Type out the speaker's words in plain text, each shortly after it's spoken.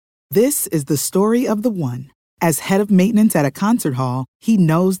This is the story of the one. As head of maintenance at a concert hall, he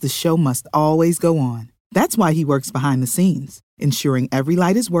knows the show must always go on. That's why he works behind the scenes, ensuring every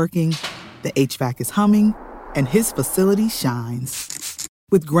light is working, the HVAC is humming, and his facility shines.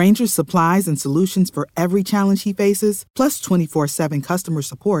 With Grainger's supplies and solutions for every challenge he faces, plus 24/7 customer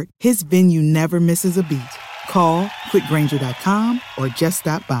support, his venue never misses a beat. Call quickgrainger.com or just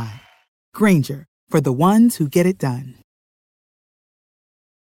stop by. Grainger, for the ones who get it done.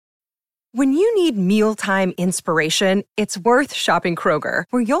 When you need mealtime inspiration, it's worth shopping Kroger,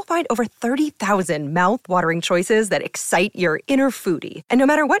 where you'll find over 30,000 mouth-watering choices that excite your inner foodie. And no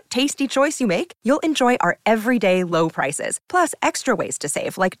matter what tasty choice you make, you'll enjoy our everyday low prices, plus extra ways to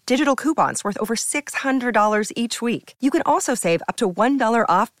save, like digital coupons worth over $600 each week. You can also save up to $1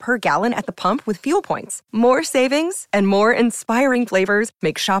 off per gallon at the pump with fuel points. More savings and more inspiring flavors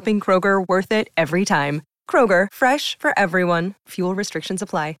make shopping Kroger worth it every time. Kroger, fresh for everyone. Fuel restrictions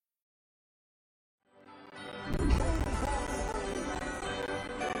apply.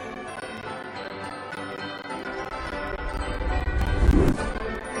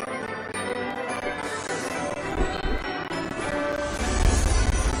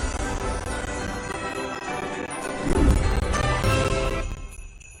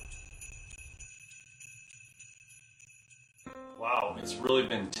 Wow, it's really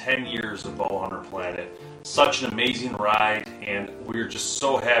been 10 years of Bowhunter Planet. Such an amazing ride, and we're just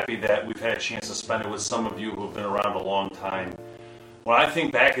so happy that we've had a chance to spend it with some of you who have been around a long time. When I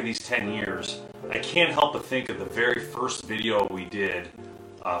think back of these 10 years, I can't help but think of the very first video we did,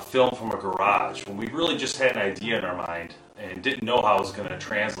 filmed from a garage, when we really just had an idea in our mind and didn't know how it was going to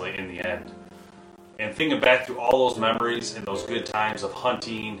translate in the end. And thinking back through all those memories and those good times of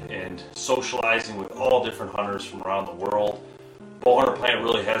hunting and socializing with all different hunters from around the world, Bowhunter Planet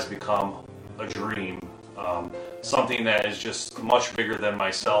really has become a dream. Something that is just much bigger than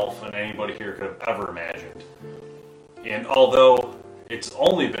myself and anybody here could have ever imagined. And although it's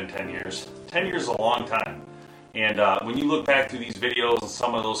only been 10 years, 10 years is a long time. And when you look back through these videos and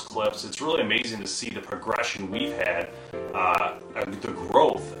some of those clips, it's really amazing to see the progression we've had, the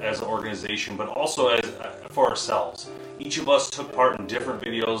growth as an organization, but also as for ourselves. Each of us took part in different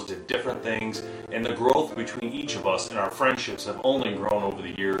videos, did different things, and the growth between each of us and our friendships have only grown over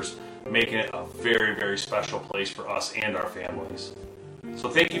the years, making it a very, very special place for us and our families. So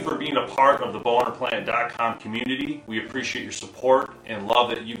thank you for being a part of the bowhunterplanet.com community. We appreciate your support and love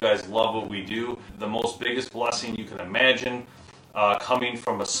that you guys love what we do. The most biggest blessing you can imagine coming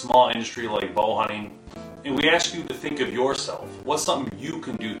from a small industry like bow hunting. And we ask you to think of yourself. What's something you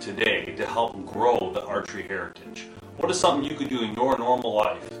can do today to help grow the archery heritage? What is something you can do in your normal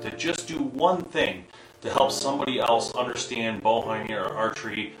life to just do one thing to help somebody else understand bow hunting or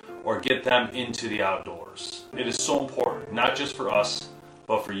archery or get them into the outdoors? It is so important, not just for us,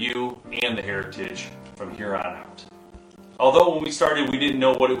 but for you and the heritage from here on out. Although when we started, we didn't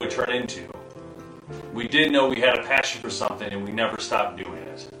know what it would turn into. We did know we had a passion for something and we never stopped doing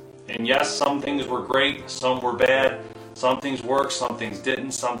it. And yes, some things were great, some were bad, some things worked, some things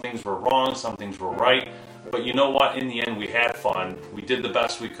didn't, some things were wrong, some things were right. But you know what? In the end, we had fun, we did the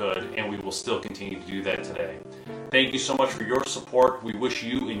best we could, and we will still continue to do that today. Thank you so much for your support. We wish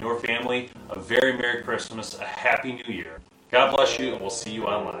you and your family a very Merry Christmas, a Happy New Year. God bless you, and we'll see you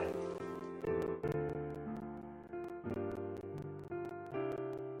online.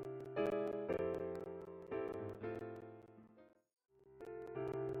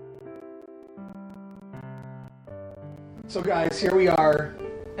 So guys, here we are,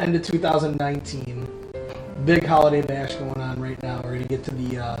 end of 2019. Big holiday bash going on right now. We're going to get to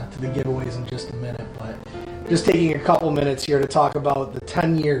the giveaways in just a minute, but just taking a couple minutes here to talk about the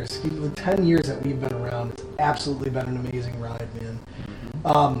 10 years. The 10 years that we've been around. It's absolutely been an amazing ride,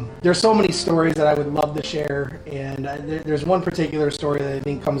 man. There's so many stories that I would love to share, and there's one particular story that I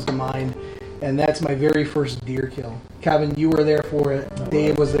think comes to mind, and that's my very first deer kill. Kevin, you were there for it.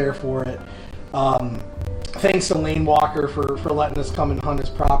 Dave was there for it. Thanks to Lane Walker for letting us come and hunt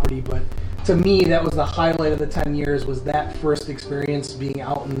his property, but to me, that was the highlight of the 10 years, was that first experience being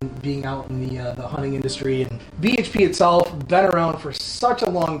out in the hunting industry. And BHP itself, been around for such a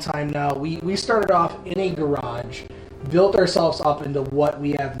long time now. We started off in a garage, built ourselves up into what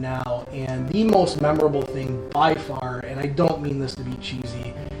we have now, and the most memorable thing by far, and I don't mean this to be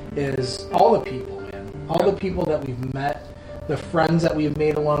cheesy, is all the people, man. All the people that we've met, the friends that we've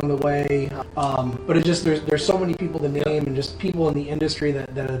made along the way, but it just there's so many people to name, and just people in the industry that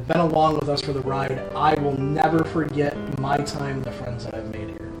have been along with us for the ride. I will never forget my time and the friends that I've made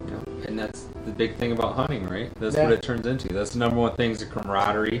here. Yeah. And that's the big thing about hunting, right? That's what it turns into. That's the number one thing, is the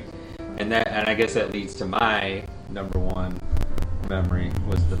camaraderie, and I guess that leads to my memory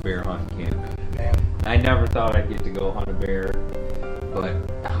was the bear hunt camp. Man. I never thought I'd get to go hunt a bear, but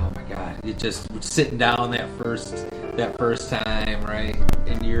oh my god, it just sitting down that first time, right?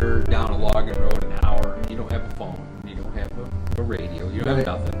 And you're down a logging road an hour. You don't have a phone. You don't have a radio. You don't have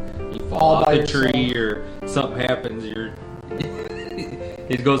nothing. You fall off the tree or something happens.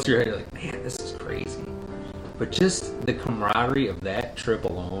 It goes through your head. You're like, man, this is crazy. But just the camaraderie of that trip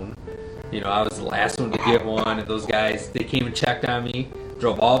alone. I was the last one to get one, and those guys, they came and checked on me,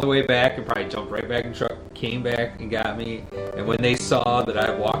 drove all the way back, and probably jumped right back in the truck, came back and got me. And when they saw that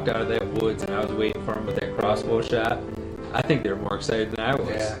I walked out of that woods and I was waiting for them with that crossbow shot, I think they were more excited than I was.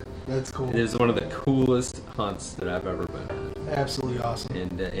 Yeah, that's cool. It is one of the coolest hunts that I've ever been on. Absolutely awesome.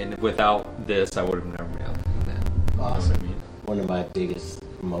 And without this, I would have never been able to do that. Awesome. You know what I mean? One of my biggest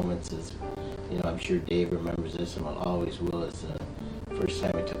moments is, I'm sure Dave remembers this and always will, is the first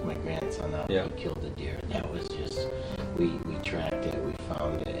time I took my grandson out and he killed a deer. That was just, we tracked it, we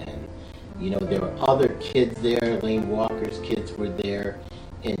found it, and, there were other kids there, Lane Walker's kids were there,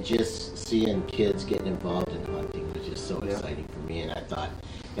 and just seeing kids getting involved in hunting was just so exciting for me, and I thought,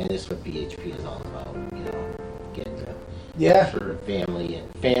 man, this is what BHP is all about, getting to for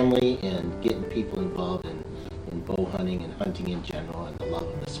family and getting people involved in bow hunting and hunting in general and the love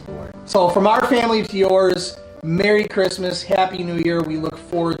of the sport. So from our family to yours, Merry Christmas, Happy New Year. We look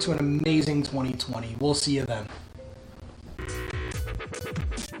forward to an amazing 2020. We'll see you then.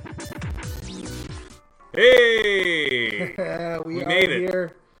 Hey! we made it.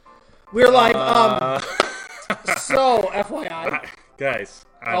 Here. We're live. So, FYI. Guys.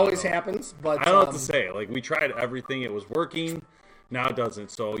 Always happens, but I don't know what to say. Like, we tried everything. It was working. Now it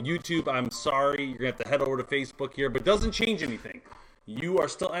doesn't. So, YouTube, I'm sorry. You're going to have to head over to Facebook here. But it doesn't change anything. You are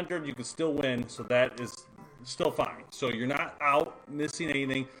still entered. You can still win. So, that is still fine. So, you're not out missing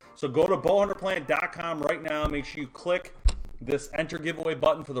anything. So, go to bowhunterplanet.com right now. Make sure you click this enter giveaway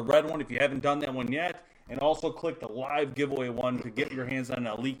button for the red one if you haven't done that one yet. And also click the live giveaway one to get your hands on an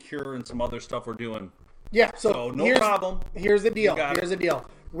Elite Cure and some other stuff we're doing. Yeah, so no problem. Here's the deal.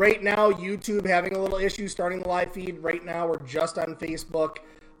 Right now, YouTube having a little issue starting the live feed. Right now, we're just on Facebook.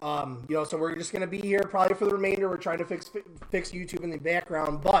 So we're just going to be here probably for the remainder. We're trying to fix YouTube in the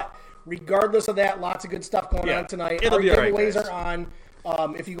background. But regardless of that, lots of good stuff going on tonight. Our giveaways are on.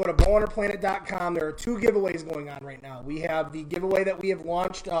 If you go to bowhunterplanet.com, there are 2 giveaways going on right now. We have the giveaway that we have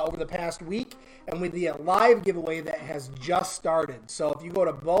launched over the past week, and with the live giveaway that has just started. So if you go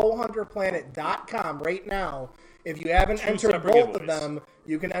to bowhunterplanet.com right now, if you haven't entered both of them,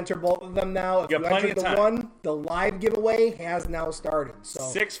 you can enter both of them now. If you entered the one, the live giveaway has now started. So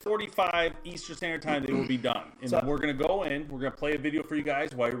 6:45 Eastern Standard Time, they will be done. And then we're going to go in. We're going to play a video for you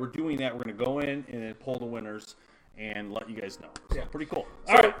guys. While we're doing that, we're going to go in and pull the winners and let you guys know. So pretty cool.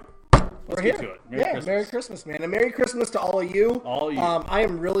 All right. Let's get to it. Merry Christmas, man. And Merry Christmas to all of you. All of you. I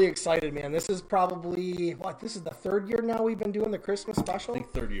am really excited, man. This is probably, this is the 3rd year now we've been doing the Christmas special? I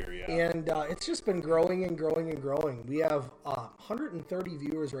think 3rd year, yeah. And it's just been growing and growing and growing. We have 130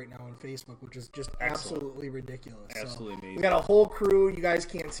 viewers right now on Facebook, which is just absolutely ridiculous. Absolutely amazing. We got a whole crew. You guys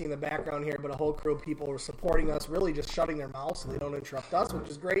can't see in the background here, but a whole crew of people are supporting us, really just shutting their mouths so they don't interrupt us, which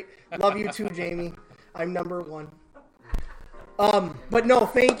is great. Love you too, Jamie. I'm number 1. But no,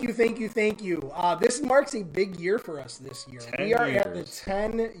 thank you. This marks a big year for us this year. We are at the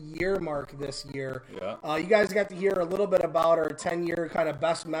 10-year mark this year. Yeah. You guys got to hear a little bit about our 10-year kind of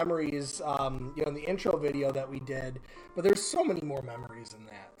best memories, in the intro video that we did. But there's so many more memories than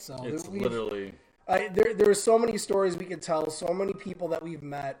that. So it's literally... there are so many stories we could tell, so many people that we've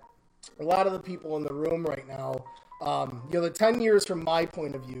met. A lot of the people in the room right now, the 10 years from my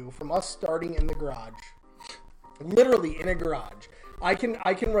point of view, from us starting in the garage, literally in a garage. I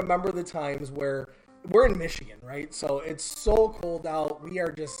can remember the times where we're in Michigan, right? So it's so cold out. We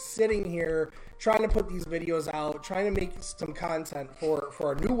are just sitting here trying to put these videos out, trying to make some content for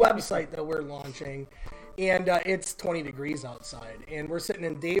a new website that we're launching. And it's 20 degrees outside. And we're sitting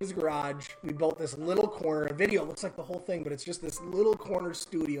in Dave's garage. We built this little corner. A video looks like the whole thing, but it's just this little corner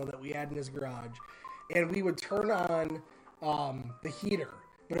studio that we had in his garage. And we would turn on the heater.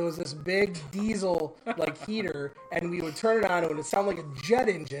 But it was this big diesel heater, and we would turn it on, and it would sound like a jet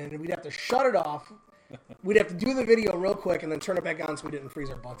engine, and we'd have to shut it off. We'd have to do the video real quick and then turn it back on so we didn't freeze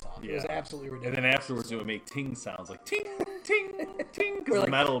our butts off. It was absolutely ridiculous. And then afterwards, it would make ting sounds like ting, ting, ting, because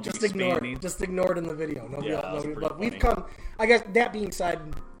the metal would be expanding. Just ignore it in the video. But we've funny. come. I guess that being said,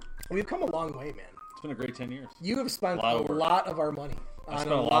 we've come a long way, man. It's been a great 10 years. You have spent a lot of our money on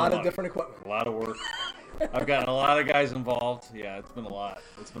a lot of different equipment. A lot of work. I've gotten a lot of guys involved. Yeah, it's been a lot.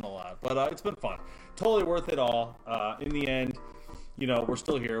 But it's been fun. Totally worth it all. In the end, we're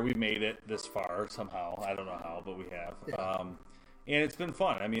still here. We made it this far somehow. I don't know how, but we have. Yeah. and it's been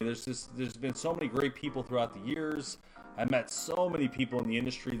fun. I mean, there's been so many great people throughout the years. I met so many people in the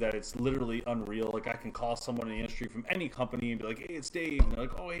industry that it's literally unreal. Like, I can call someone in the industry from any company and be like, hey, it's Dave. And they're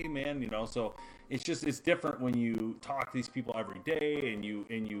like, oh, hey, man, so it's different when you talk to these people every day and you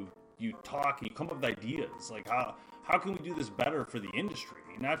talk and you come up with ideas. Like, how can we do this better for the industry?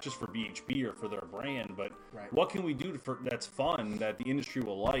 Not just for BHP or for their brand, but what can we do that's fun, that the industry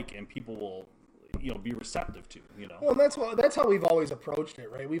will like and people will, be receptive to, Well, that's how we've always approached it,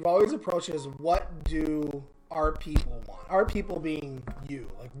 right? We've always approached it as, what do our people want? Our people being you.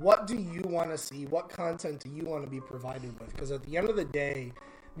 Like, what do you want to see? What content do you want to be provided with? Because at the end of the day,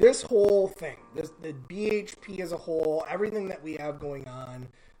 this whole thing, the BHP as a whole, everything that we have going on,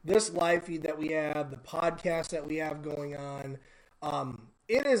 this live feed that we have, the podcast that we have going on,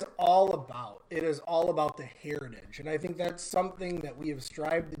 it is all about the heritage. And I think that's something that we have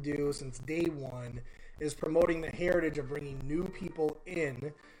strived to do since day one, is promoting the heritage of bringing new people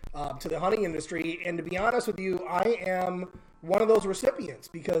in to the hunting industry. And to be honest with you, I am one of those recipients,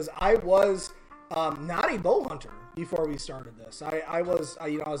 because I was not a bow hunter before we started this. I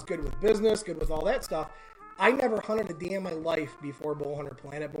was good with business, good with all that stuff. I never hunted a day in my life before Bowhunter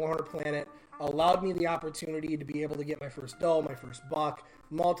Planet. Bowhunter Planet allowed me the opportunity to be able to get my first doe, my first buck,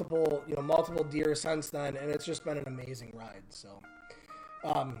 multiple deer since then, and it's just been an amazing ride. So,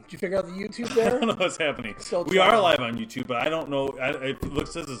 did you figure out the YouTube there? I don't know what's happening. We are live on YouTube, but I don't know. It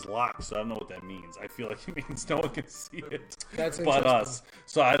says it's locked, so I don't know what that means. I feel like it means no one can see it but us.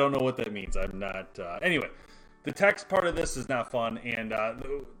 So I don't know what that means. I'm not. Anyway, the text part of this is not fun, and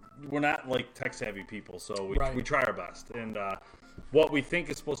we're not like tech-savvy people, so we try our best. And what we think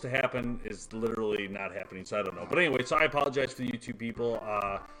is supposed to happen is literally not happening, so I don't know. But anyway, so I apologize for the YouTube people.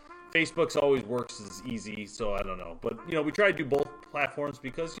 Facebook's always works as easy, so I don't know. But, we try to do both platforms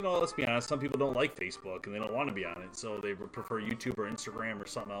because, let's be honest, some people don't like Facebook and they don't want to be on it, so they would prefer YouTube or Instagram or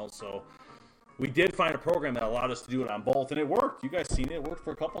something else. So we did find a program that allowed us to do it on both, and it worked. You guys seen it. It worked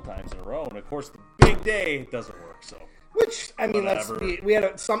for a couple times in a row. And, of course, the big day, it doesn't work, so... Which, I mean,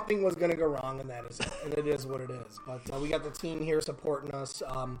 something was going to go wrong, and that is it. And it is what it is. But we got the team here supporting us.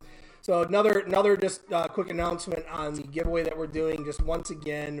 So another just quick announcement on the giveaway that we're doing. Just once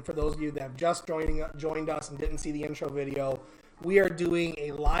again, for those of you that have just joined us and didn't see the intro video, we are doing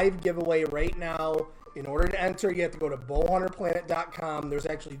a live giveaway right now. In order to enter, you have to go to bowhunterplanet.com. There's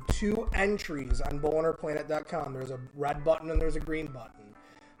actually 2 entries on bowhunterplanet.com. There's a red button and there's a green button.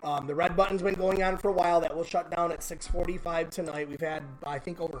 The red button's been going on for a while. That will shut down at 6:45 tonight. We've had, I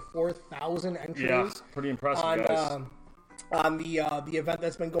think, over 4,000 entries. Yeah, pretty impressive, guys. On the event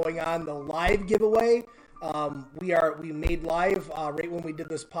that's been going on, the live giveaway. We made live right when we did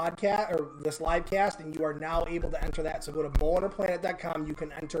this podcast or this live cast, and you are now able to enter that. So go to bowhunterplanet.com. You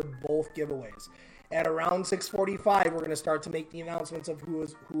can enter both giveaways. At around 6:45, we're going to start to make the announcements of who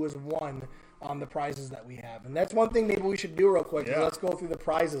has won the prizes that we have. And that's one thing maybe we should do real quick. Yeah. Let's go through the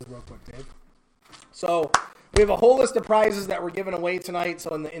prizes real quick, Dave. So we have a whole list of prizes that we're giving away tonight.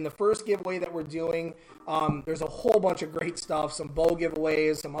 So in the first giveaway that we're doing, there's a whole bunch of great stuff, some bow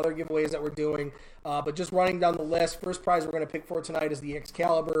giveaways, some other giveaways that we're doing. But just running down the list, first prize we're going to pick for tonight is the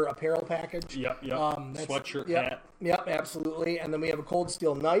Excalibur apparel package. Yep. Sweatshirt, hat. Yep, absolutely. And then we have a Cold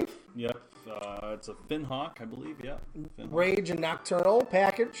Steel knife. Yep. It's a Finhawk, I believe. Yeah. Rage and Nocturnal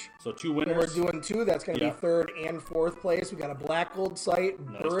package. So 2 winners. And we're doing 2. That's going to be 3rd and 4th place. We got a Black Gold sight,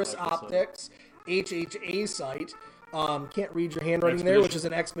 nice Burris Optics, HHA sight. Can't read your handwriting there, which is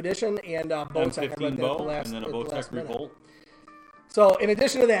an Expedition, and Bowtech. I read that and then a Bowtech Revolt. So in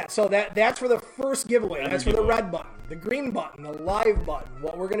addition to that, that's for the first giveaway. That's for the red button, the green button, the live button.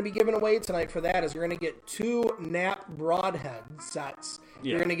 What we're going to be giving away tonight for that is you're going to get 2 Knapp Broadhead sets.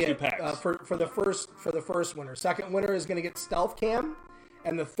 Yeah, you're going to get 2 packs. for the first winner. Second winner is going to get Stealth Cam,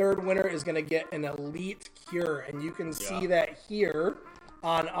 and the third winner is going to get an Elite Cure. And you can see that here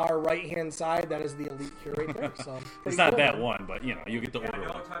on our right-hand side. That is the Elite Cure right there. So it's not that one, but you get the order.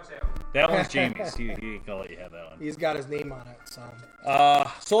 Don't touch that one. That one's Jamie's. He ain't gonna let you have that one. He's got his name on it.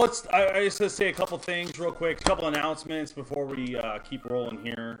 So let's. I just to say a couple things real quick. A couple announcements before we keep rolling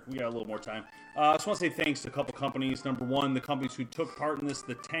here. We got a little more time. I just want to say thanks to a couple companies. Number one, the companies who took part in this,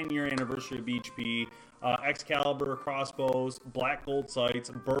 the 10-year anniversary of BHP, Excalibur crossbows, Black Gold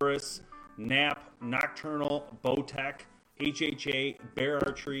sights, Burris, Knapp, Nocturnal, Bowtech, HHA, Bear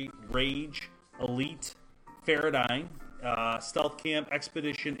Archery, Rage, Elite, Faradyne, Stealth Camp,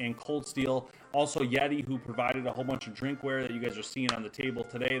 Expedition, and Cold Steel. Also Yeti, who provided a whole bunch of drinkware that you guys are seeing on the table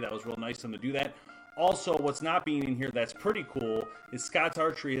today. That was real nice of them to do that. Also, what's not being in here that's pretty cool is Scott's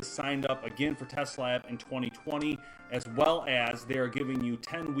Archery has signed up again for Test Lab in 2020, as well as they are giving you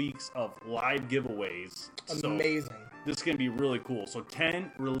 10 weeks of live giveaways. Amazing. this is going to be really cool. So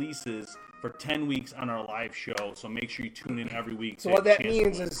 10 releases for 10 weeks on our live show. So make sure you tune in every week. So what that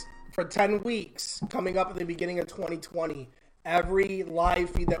means is for 10 weeks, coming up at the beginning of 2020, every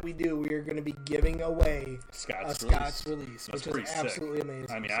live feed that we do, we are going to be giving away a Scott's release, which is absolutely sick.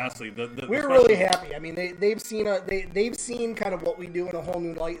 amazing. I mean, honestly, we're really happy. I mean, they've seen kind of what we do in a whole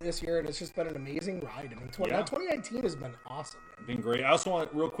new light this year, and it's just been an amazing ride. I mean, 2019 has been awesome. Been great. I also want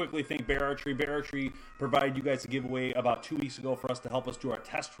to real quickly thank Bear Archery. Bear Archery provided you guys a giveaway about 2 weeks ago for us to help us do our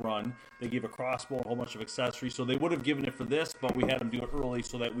test run. They gave a crossbow, a whole bunch of accessories. So they would have given it for this, but we had them do it early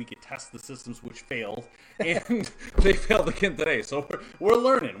so that we could test the systems, which failed. And they failed again today. So we're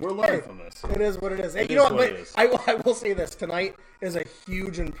learning. We're learning from this. It is what it is. You know what? I will say this. Tonight is a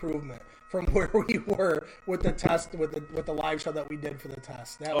huge improvement from where we were with the test, with the live show that we did for the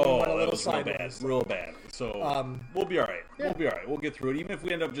test. That went a little sideways. Real bad. So we'll be all right. Yeah. We'll be all right. We'll get through it. Even if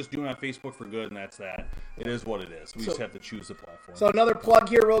we end up just doing it on Facebook for good, and that's that. It is what it is. We just have to choose the platform. So another plug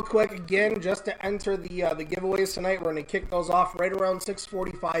here real quick. Again, just to enter the giveaways tonight, we're going to kick those off right around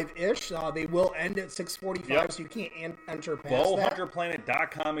 6:45-ish. They will end at 6:45, so you can't enter past that.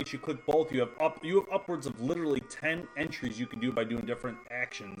 Bowhunterplanet.com. Make sure you click both. You have upwards of literally 10 entries you can do by doing different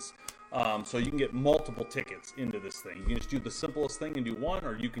actions. So you can get multiple tickets into this thing. You can just do the simplest thing and do one,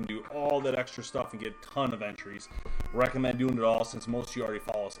 or you can do all that extra stuff and get a ton of entries. Recommend doing it all since most of you already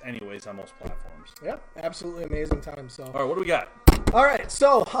follow us anyways on most platforms. Yep, absolutely amazing time. So, all right, what do we got? All right,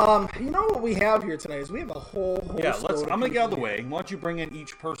 so you know what we have here tonight is we have a whole I'm gonna get out of the way. Why don't you bring in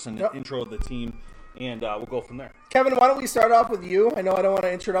each person and intro the team, and we'll go from there. Kevin, why don't we start off with you? I know I don't want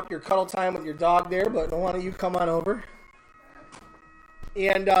to interrupt your cuddle time with your dog there, but why don't you come on over?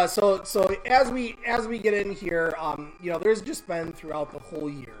 And so as we get in here, there's just been throughout the whole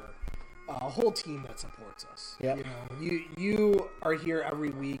year a whole team that supports us. Yep. You are here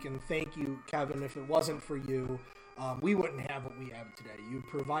every week, and thank you, Kevin. If it wasn't for you, we wouldn't have what we have today. You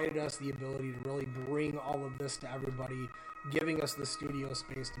provided us the ability to really bring all of this to everybody, giving us the studio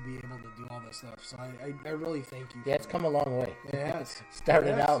space to be able to do all this stuff. So I really thank you. Yeah, it's come a long way. It has.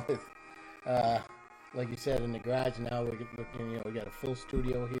 Started out with. Like you said, in the garage. Now we got a full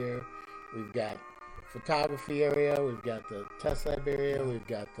studio here. We've got photography area. We've got the test lab area. We've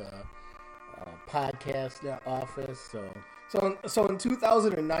got the podcast office. So in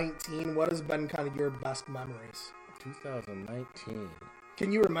 2019, what has been kind of your best memories? 2019.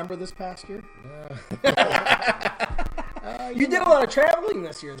 Can you remember this past year? No. You did a lot of traveling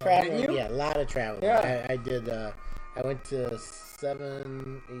this year, though, didn't you? Yeah, a lot of traveling. Yeah. I did. I went to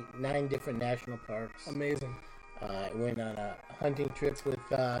 7, 8, 9 different national parks. Amazing. I went on a hunting trip with...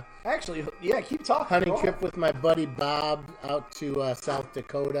 keep talking. Hunting trip with my buddy Bob out to South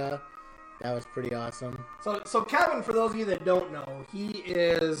Dakota. That was pretty awesome. So Kevin, for those of you that don't know, he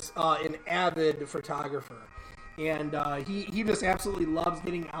is an avid photographer. And he just absolutely loves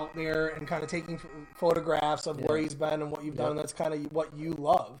getting out there and kind of taking photographs of where he's been and what you've done. That's kind of what you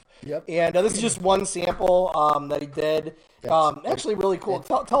love. Yep. And this is just one sample that he did. Actually, really cool.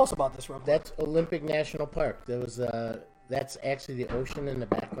 Tell us about this, real quick. That's Olympic National Park. There was that's actually the ocean in the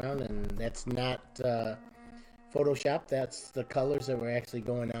background, and that's not Photoshop. That's the colors that were actually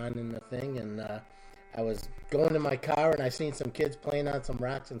going on in the thing. And I was going in my car, and I seen some kids playing on some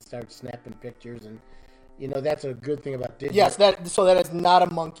rocks and started snapping pictures. And that's a good thing about digital. Yes, that is not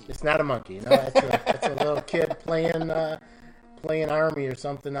a monkey. It's not a monkey. That's a little kid playing army or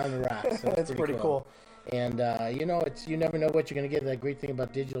something on the rocks. So that's pretty cool. And you never know what you're gonna get. That great thing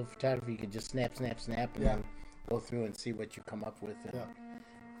about digital photography, you can just snap, and then go through and see what you come up with.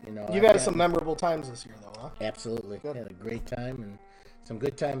 And, you've had some memorable times this year, though, huh? Absolutely. Good. Had a great time and some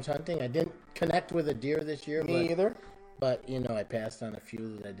good times hunting. I didn't connect with a deer this year. Me either. But I passed on a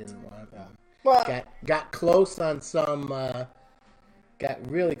few that I didn't want. Yeah. Well, got close on some. Got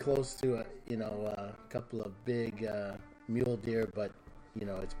really close to a couple of big mule deer, but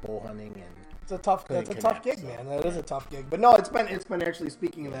it's bow hunting and it's a tough gig, man. That is a tough gig. But no, it's been actually,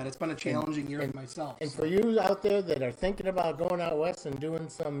 speaking of that, it's been a challenging year for myself. And for you out there that are thinking about going out west and doing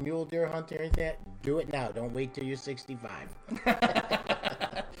some mule deer hunting or anything, do it now. Don't wait till you're 65.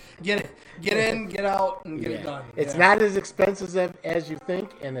 Get in, get out, and get it done. It's not as expensive as you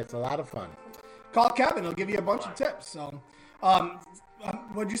think, and it's a lot of fun. Call Kevin. He'll give you a bunch of tips. So,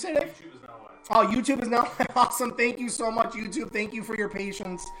 what'd you say, Dave? YouTube is now live. Oh, YouTube is now awesome. Thank you so much, YouTube. Thank you for your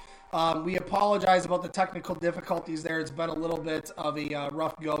patience. We apologize about the technical difficulties there. It's been a little bit of a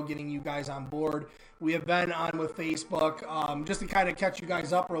rough go getting you guys on board. We have been on with Facebook. Just to kind of catch you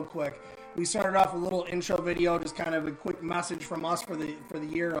guys up real quick, We started off with a little intro video, just kind of a quick message from us for the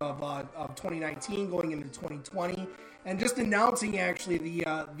year of 2019 going into 2020, and just announcing actually the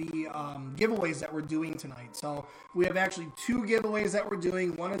giveaways that we're doing tonight. So we have actually 2 giveaways that we're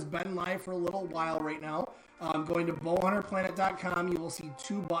doing. One has been live for a little while right now. Going to bowhunterplanet.com, you will see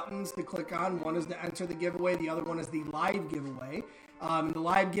 2 buttons to click on. One is to enter the giveaway. The other one is the live giveaway. The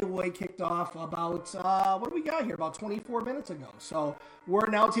live giveaway kicked off about, what do we got here? About 24 minutes ago. So we're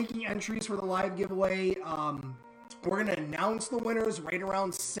now taking entries for the live giveaway. We're going to announce the winners right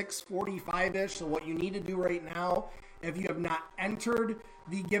around 6:45-ish. So what you need to do right now, if you have not entered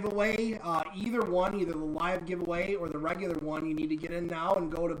the giveaway, either the live giveaway or the regular one, you need to get in now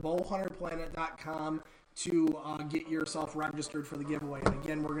and go to bowhunterplanet.com to get yourself registered for the giveaway. And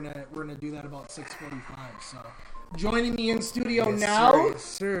again, we're gonna do that about 6:45. So joining me in studio now,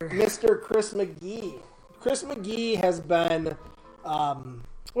 Mr. Chris McGee. Chris McGee has been,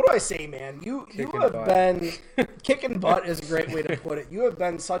 what do I say, man? You have been kicking butt is a great way to put it. You have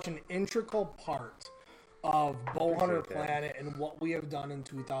been such an integral part of Bowhunter Planet and what we have done in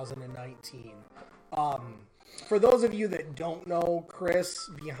 2019. For those of you that don't know Chris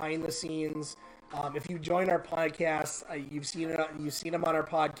behind the scenes, if you join our podcast, you've seen him on our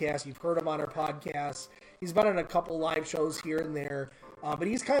podcast, you've heard him on our podcast. He's been on a couple live shows here and there, but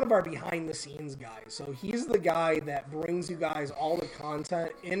he's kind of our behind the scenes guy. So he's the guy that brings you guys all the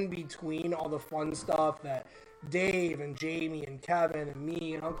content in between all the fun stuff that Dave and Jamie and Kevin and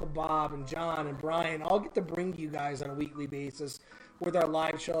me and Uncle Bob and John and Brian all get to bring to you guys on a weekly basis with our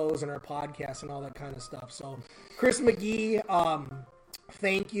live shows and our podcasts and all that kind of stuff. So Chris McGee,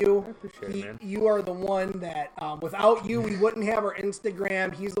 thank you. I appreciate it, man. You are the one that, without you, we wouldn't have our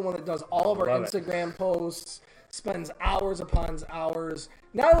Instagram. He's the one that does all of our Instagram posts, spends hours upon hours.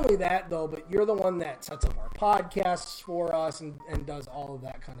 Not only that, though, but you're the one that sets up our podcasts for us and does all of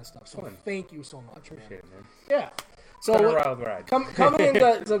that kind of stuff. So thank you so much, Appreciate it, man. Yeah. So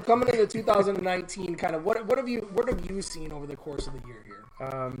coming into 2019, kind of what have you seen over the course of the year here?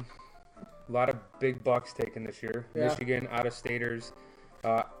 A lot of big bucks taken this year. Yeah. Michigan out-of-staters.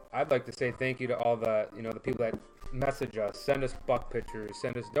 I'd like to say thank you to all the people that message us, send us buck pictures,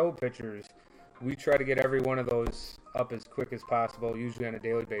 send us doe pictures. We try to get every one of those up as quick as possible, usually on a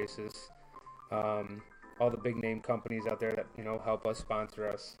daily basis. All the big name companies out there that help us, sponsor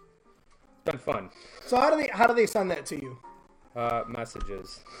us. It's been fun. So how do they send that to you?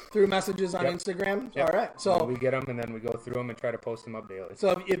 Messages. Through messages on Instagram? Yep. All right. So and we get them and then we go through them and try to post them up daily.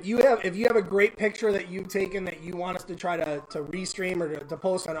 So if you have a great picture that you've taken that you want us to try to restream or to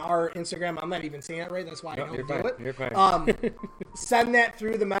post on our Instagram, I'm not even saying it right. That's why I don't do it. You're fine. Send that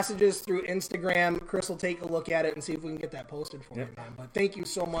through the messages through Instagram. Chris will take a look at it and see if we can get that posted for you, man. But thank you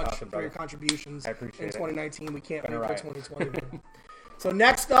so much for your contributions in 2019. We can't wait for 2020. Man. So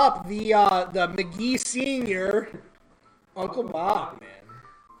next up, the McGee Senior. Uncle Bob, man.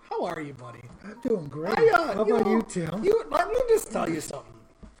 How are you, buddy? I'm doing great. How about you, Tim? Let me just tell you something.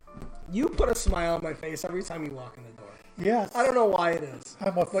 You put a smile on my face every time you walk in the door. Yes. I don't know why it is.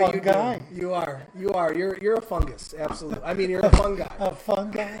 I'm a fun guy. You are. You're a fungus. Absolutely. I mean, you're a fun guy. A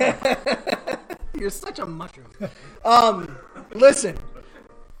fun guy. You're such a mushroom. Listen,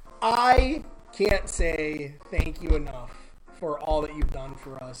 I can't say thank you enough for all that you've done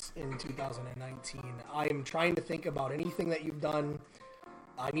for us in 2019. I am trying to think about anything that you've done.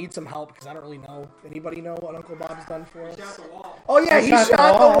 I need some help because I don't really know. Anybody know what Uncle Bob's done for us? He shot the wall. Oh yeah, he shot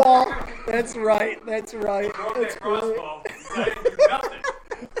the wall. That's right. That's right. That's crossbow. Nothing.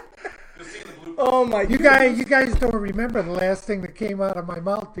 Oh my! You guys don't remember the last thing that came out of my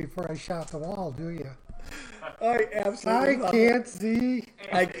mouth before I shot the wall, do you? I absolutely. I can't see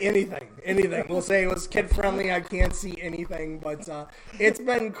anything. We'll say it was kid friendly. I can't see anything, but it's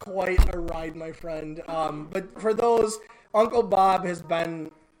been quite a ride, my friend. But for those, Uncle Bob has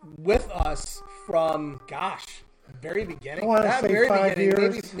been with us from very beginning. I want to say 5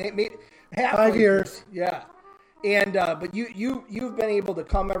 years. Maybe 5 years. Yeah. And but you've been able to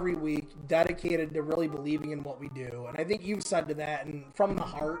come every week, dedicated to really believing in what we do, and I think you've said to that, and from the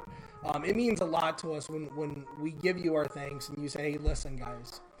heart, it means a lot to us when we give you our thanks and you say, "Hey, listen,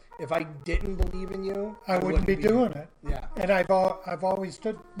 guys, if I didn't believe in you, I wouldn't be doing it." Yeah, and I've always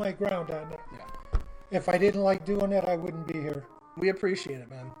stood my ground on it. Yeah, if I didn't like doing it, I wouldn't be here. We appreciate it,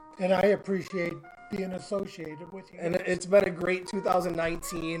 man, and I appreciate being associated with you. And it's been a great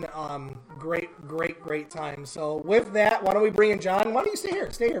 2019. Great time. So with that, why don't we bring in John? Why don't you stay here?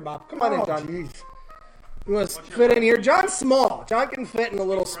 Stay here, Bob. Come on in, John. Geez. You want to fit in here? John's small. John can fit in a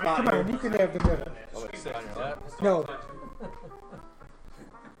little spot. Come on, you can have the middle. No.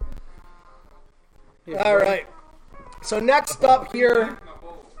 All right. So next up here,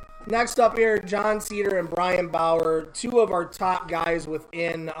 Next up here, John Cedar and Brian Bauer, two of our top guys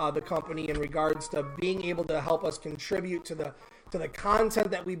within the company in regards to being able to help us contribute to the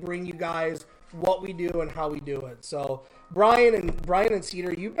content that we bring you guys, what we do, and how we do it. So Brian and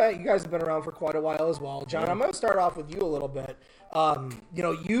Cedar, you guys have been around for quite a while as well. John, I'm going to start off with you a little bit.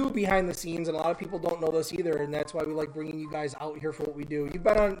 You behind the scenes, and a lot of people don't know this either, and that's why we like bringing you guys out here for what we do. You've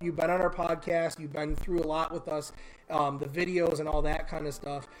been on our podcast, you've been through a lot with us, the videos and all that kind of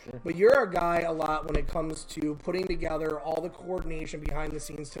stuff. Sure. But you're a guy a lot when it comes to putting together all the coordination behind the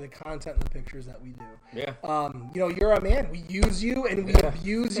scenes to the content and the pictures that we do. Yeah. You're a man. We use you and we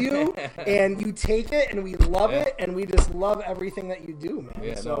abuse you, and you take it, and we love it, and we just love everything that you do, man.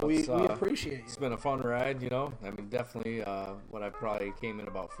 Yeah, so we appreciate you. It's been a fun ride, I mean, definitely when I probably came in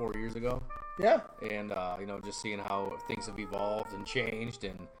about 4 years ago. Yeah. And, just seeing how things have evolved and changed,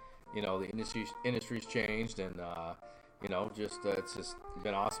 and, the industry's changed, and, it's just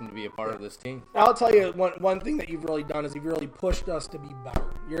been awesome to be a part of this team. I'll tell you, one thing that you've really done is you've really pushed us to be better.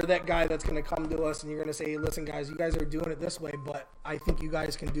 You're that guy that's going to come to us and you're going to say, hey, listen, guys, you guys are doing it this way, but I think you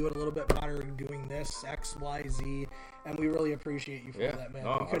guys can do it a little bit better doing this, X, Y, Z, and we really appreciate you for that, man.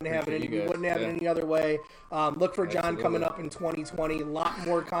 We couldn't have it. We wouldn't have it any other way. Look for John coming up in 2020. A lot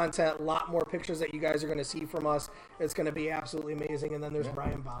more content, a lot more pictures that you guys are going to see from us. It's going to be absolutely amazing. And then there's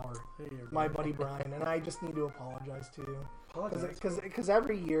Brian Bauer, my buddy Brian, and I just need to apologize to you because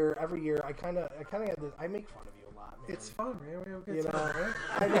every year I kind of have this. I make fun of you a lot, man. It's fun, man. We have a good time,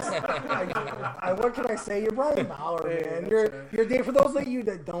 right? What can I say? You're Brian Bauer, man. You're Dave. For those of you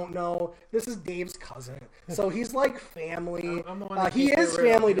that don't know, this is Dave's cousin. So he's like family. He is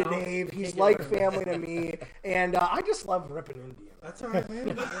family to Dave. He's like family to me, and I just love ripping Indian. That's all right,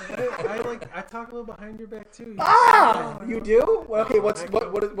 man. I talk a little behind your back too. You do? Okay. What's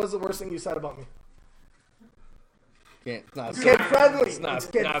the worst thing you said about me? It's kid friendly. It's not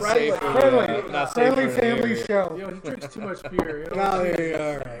friendly. Friendly family show. He drinks too much beer. All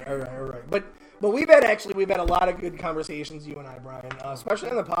right. But we've had a lot of good conversations, you and I, Brian, especially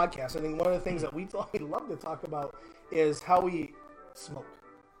on the podcast. I think one of the things that we love to talk about is how we smoke.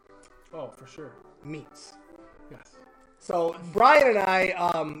 Oh, for sure. Meats. Yes. So Brian and I,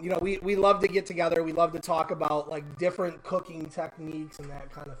 we love to get together. We love to talk about like different cooking techniques and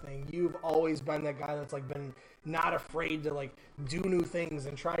that kind of thing. You've always been that guy that's like been not afraid to like do new things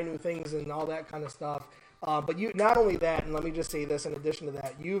and try new things and all that kind of stuff. But you, not only that, and let me just say this in addition to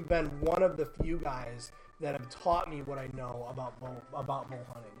that, you've been one of the few guys that have taught me what I know about bull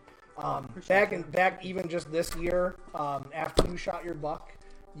hunting. Back even just this year, after you shot your buck,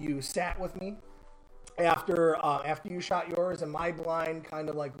 you sat with me. After you shot yours, in my blind, kind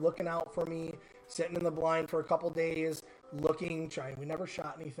of like looking out for me, sitting in the blind for a couple days, trying. We never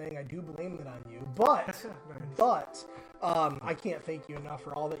shot anything. I do blame it on you, but I can't thank you enough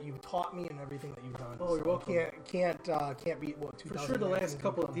for all that you've taught me and everything that you've done. Oh, you're welcome. Can't beat what 2000. For sure, the last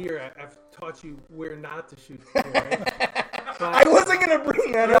couple of deer, I've taught you where not to shoot. Right? I wasn't going to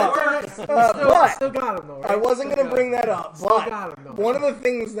bring that up. Still got him, though, right? I wasn't going to bring that up, but one of the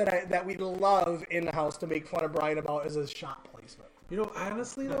things that we love in the house to make fun of Brian about is his shot placement.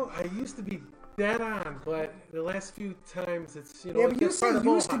 Honestly, though, I used to be dead on, but the last few times it's, Yeah, but you say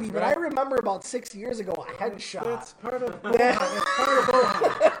used to be, but I remember about 6 years ago a headshot. That's part of bow hunting.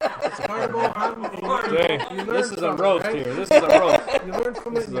 It's part of bow hunting. This is a roast here. This is a roast. You learn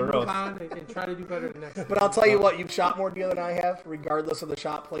from it, you move on, and try to do better the next time. But I'll tell you what, you've shot more deer than I have, regardless of the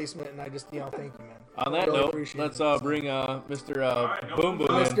shot placement, and I just, thank you, man. On that note, let's bring Mr. Boom Boom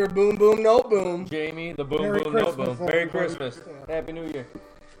in. Mr. Boom Boom No Boom. Jamie, the Boom Boom No Boom. Merry Christmas. Happy New Year.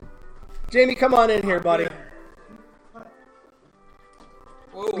 Jamie, come on in here, buddy.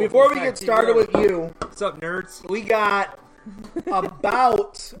 Whoa, before we get started with you, what's up, nerds? We got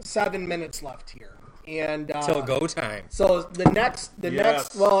about 7 minutes left here, and till go time. So the next,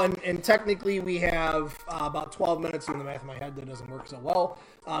 well, and technically we have about 12 minutes. In the math in my head, that doesn't work so well.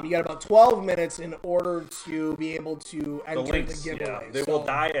 You got about 12 minutes in order to be able to enter the giveaway. They will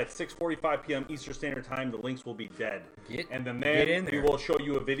die at 6:45 p.m. Eastern Standard Time. The links will be dead. And then we will show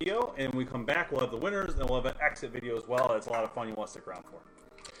you a video, and when we come back, we'll have the winners, and we'll have an exit video as well. It's a lot of fun. You want to stick around for.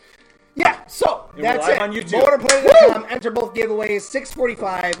 Yeah, so and that's we're it. On YouTube. MotorPlanet.com, enter both giveaways,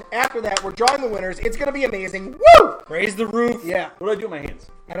 6:45. After that, we're drawing the winners. It's going to be amazing. Woo! Raise the roof. Yeah. What do I do with my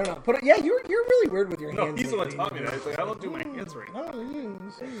hands? I don't know. You're really weird with your hands. No, he's the one taught me that. He's like, I don't do my hands right.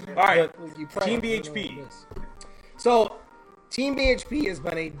 All right, Team BHP. So, Team BHP has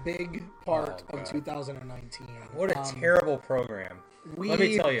been a big part of 2019. What a terrible program. Let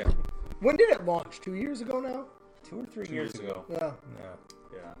me tell you. When did it launch? 2 years ago now? 2 or 3 years ago. Yeah.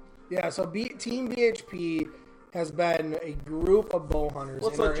 Yeah. Yeah, so Team BHP has been a group of bow hunters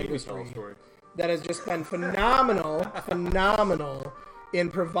Let's in our let Jamie industry tell the story. that has just been phenomenal in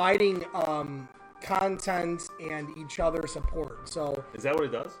providing content and each other support. So is that what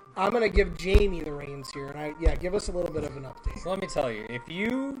it does? I'm going to give Jamie the reins here, and give us a little bit of an update. So let me tell you, if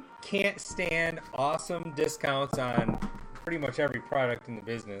you can't stand awesome discounts on pretty much every product in the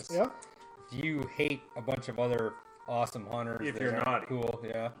business, Yeah. if you hate a bunch of other awesome hunters, If that you're are naughty. cool,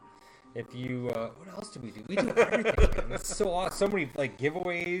 yeah. If you, what else do we do? We do everything, man. It's so awesome. So many like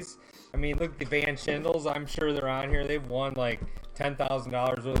giveaways. I mean, look at the Van Schindels. I'm sure they're on here. They've won like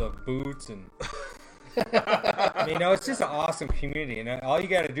 $10,000 worth of boots and. I mean, no, it's just an awesome community, and all you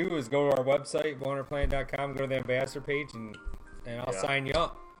got to do is go to our website, bowhunterplanet.com, go to the ambassador page, and I'll sign you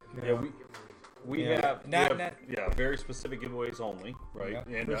up. Yeah, we have not very specific giveaways only, right?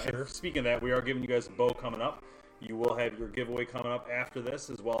 Yeah, and for sure. Speaking of that, we are giving you guys a bow coming up. You will have your giveaway coming up after this,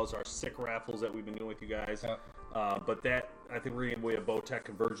 as well as our sick raffles that we've been doing with you guys. But that, I think we're going to give away a Bowtech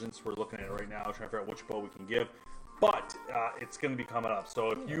Convergence. We're looking at it right now, trying to figure out which bow we can give. But it's going to be coming up.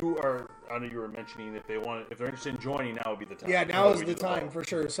 So if you are, I know you were mentioning if they're interested in joining, now would be the time. Yeah, now is the time for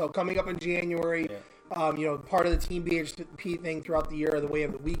sure. So coming up in January, part of the Team BHP thing throughout the year, the way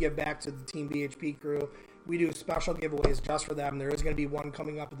that we give back to the Team BHP crew, we do special giveaways just for them. There is going to be one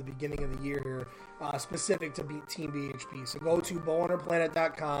coming up at the beginning of the year here, specific to Team BHP. So go to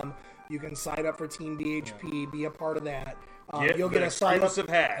bowhunterplanet.com. You can sign up for Team BHP, be a part of that. You'll get a exclusive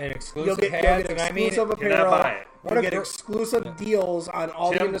hat. An exclusive You'll get exclusive apparel. Buy it. You'll get exclusive deals on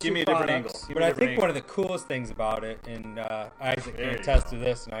all the industry give me a different products. angle. But I think one of the coolest things about it, and Isaac can attest to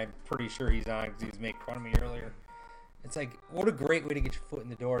this, and I'm pretty sure he's on because he was making fun of me earlier. It's like, what a great way to get your foot in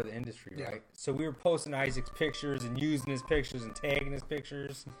the door of the industry, right? So we were posting Isaac's pictures and using his pictures and tagging his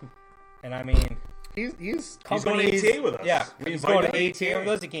pictures. And I mean, he's going to ATA with us. Yeah, We he's invited going him to ATA with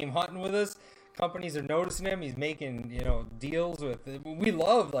us. He came hunting with us. Companies are noticing him. He's making, deals with. We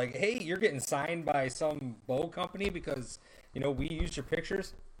love like, hey, you're getting signed by some bow company because we used your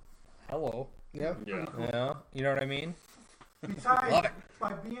pictures. Hello. Yeah. Yeah. You know what I mean? Besides, Love it.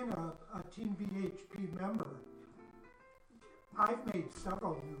 by being a Team BHP member, I've made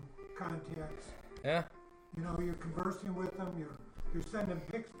several new contacts. Yeah. You're conversing with them. You're sending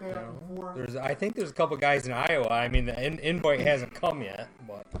pics back and forth. I think there's a couple guys in Iowa. I mean, the invite hasn't come yet,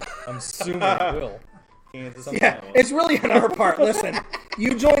 but I'm assuming it will. Yeah, it's really on our part. Listen,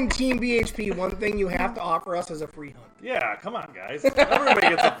 you join Team BHP. One thing you have to offer us is a free hunt. Yeah, come on, guys.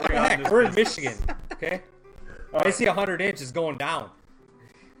 Everybody gets a free hunt. We're in Michigan, okay? I see 100 inches going down.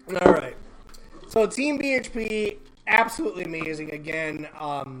 All right. So Team BHP, absolutely amazing. Again,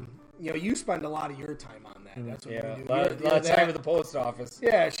 you spend a lot of your time on that. That's what you do. A lot of time at the post office.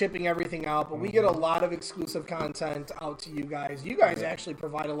 Yeah, shipping everything out, but we get a lot of exclusive content out to you guys. You guys actually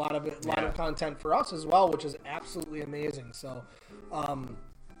provide a lot of content for us as well, which is absolutely amazing. So,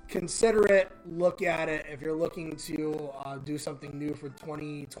 consider it, look at it. If you're looking to do something new for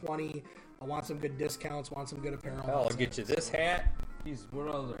 2020, want some good discounts, want some good apparel. Hell, I'll get you this hat. What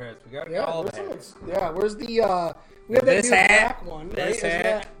other hats? We got hats. Where's the we have that this new hat, black one. this right?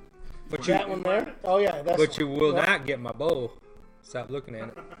 hat. But that one there? Oh yeah, that's. But you will not get my bow. Stop looking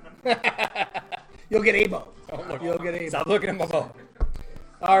at it. You'll get a bow. You'll get a bow. Stop looking at my bow.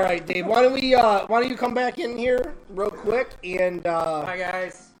 All right, Dave. Why don't you come back in here real quick and Hi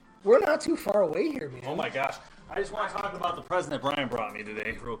guys. we're not too far away here, man. Oh my gosh. I just want to talk about the present that Brian brought me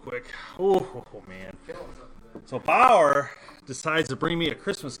today real quick. Oh man. So Bauer decides to bring me a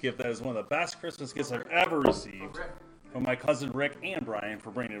Christmas gift that is one of the best Christmas gifts I've ever received from my cousin Rick and Brian for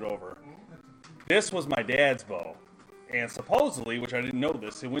bringing it over. This was my dad's bow. And supposedly, which I didn't know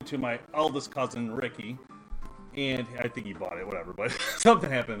this, it went to my eldest cousin Ricky. And I think he bought it, whatever, but something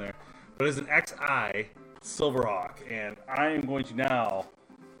happened there. But it's an XI Silverhawk. And I am going to now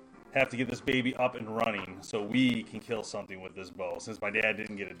have to get this baby up and running so we can kill something with this bow, since my dad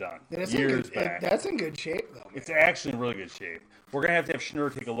didn't get it done years back. That's in good shape, though. Man. It's actually in really good shape. We're going to have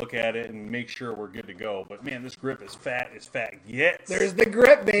Schnur take a look at it and make sure we're good to go. But, man, this grip is fat as fat gets. There's the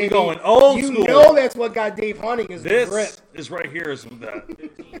grip, baby. We're going old school. You know that's what got Dave hunting is this the grip. Is right here is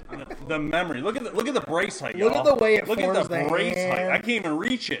the memory. Look at the brace height, y'all. Look at the way it Look forms at the brace hand. height. I can't even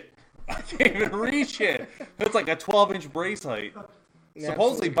reach it. It's like a 12-inch brace height.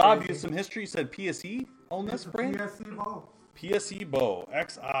 Supposedly, Bob used some history. Said PSE on this brand. PSE bow. PSE bow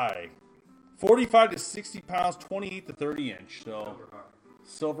XI, 45 to 60 pounds, 28 to 30 inch. So,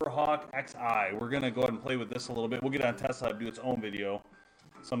 Silverhawk XI. We're gonna go ahead and play with this a little bit. We'll get on Tesla to do its own video.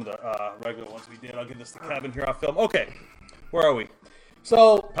 Some of the regular ones we did. I'll give this to Kevin here. I'll film. Okay, where are we?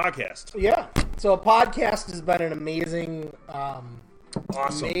 So Podcast. yeah. So a podcast has been an amazing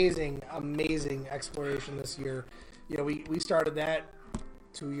Awesome. Amazing exploration this year. You know, we started that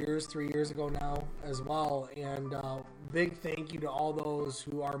 3 years ago now as well. And big thank you to all those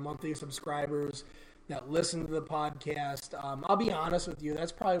who are monthly subscribers that listen to the podcast. I'll be honest with you,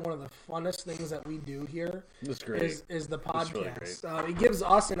 that's probably one of the funnest things that we do here. That's great. Is the podcast. Really it gives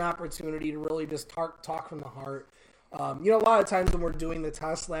us an opportunity to really just talk from the heart. You know, a lot of times when we're doing the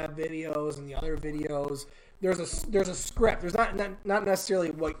Test Lab videos and the other videos, there's a script. There's not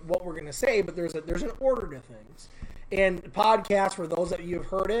necessarily what we're going to say, but there's an order to things. And podcasts, for those that you have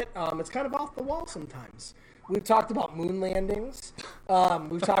heard it, it's kind of off the wall sometimes. We've talked about moon landings.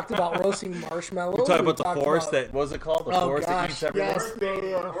 We've talked about roasting marshmallows. We talked about the forest that, what was it called? The forest that eats everything?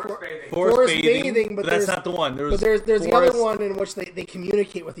 Yes, forest bathing. But that's not the one. There's the other one in which they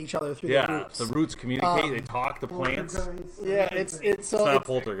communicate with each other through the roots. The roots communicate. They talk, the plants. Yeah, it's not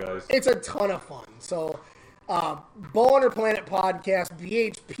poltergeist. It's a ton of fun. So, Bowhunter Planet podcast,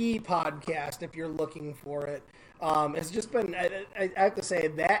 BHP podcast, if you're looking for it. It's just been, I have to say,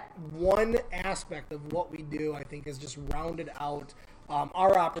 that one aspect of what we do, I think, has just rounded out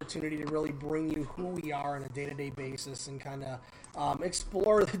our opportunity to really bring you who we are on a day-to-day basis and kind of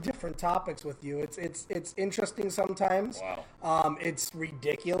explore the different topics with you. It's interesting sometimes. Wow. It's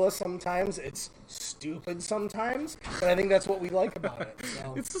ridiculous sometimes. It's stupid sometimes. But I think that's what we like about it.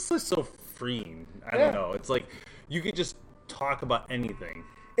 So. It's just like so freeing. I don't know. It's like you could just talk about anything.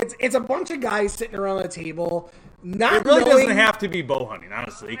 It's a bunch of guys sitting around a table. It really doesn't have to be bow hunting,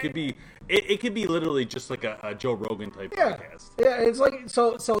 honestly. It could be literally just like a Joe Rogan type podcast. Yeah, it's like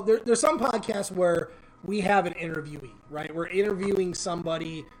so there's some podcasts where we have an interviewee, right? We're interviewing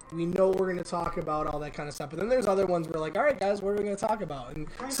somebody. We know we're going to talk about all that kind of stuff. But then there's other ones where like, all right, guys, what are we going to talk about? And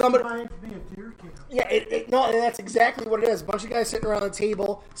somebody reminds me of deer camp. Yeah, no, that's exactly what it is. A bunch of guys sitting around the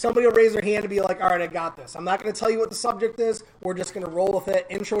table. Somebody will raise their hand and be like, all right, I got this. I'm not going to tell you what the subject is. We're just going to roll with it.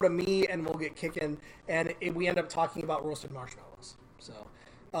 Intro to me, and we'll get kicking. And we end up talking about roasted marshmallows. So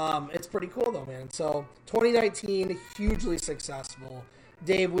it's pretty cool, though, man. So 2019, hugely successful.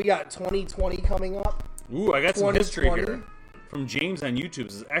 Dave, we got 2020 coming up. Ooh, I got some history here. From James on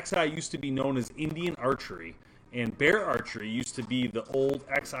YouTube, says XI used to be known as Indian Archery, and Bear Archery used to be the old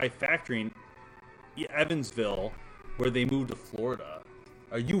XI factory in Evansville, where they moved to Florida.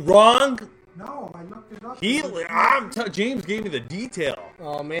 Are you wrong? No, I looked it up. James gave me the detail.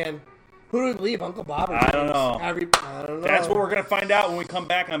 Oh man, who did we leave, Uncle Bob? Or I don't know. I don't know. That's what we're gonna find out when we come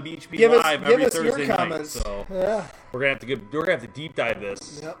back on BHP Live every Thursday night. Comments. So yeah, we're gonna have to deep dive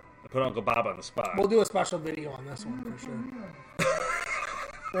this. Yep. Put Uncle Bob on the spot. We'll do a special video on this one for sure.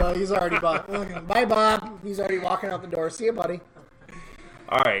 Well, he's already bye, Bob. He's already walking out the door. See you, buddy.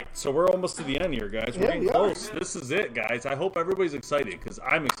 All right, so we're almost to the end here, guys. We're getting close. This is it, guys. I hope everybody's excited because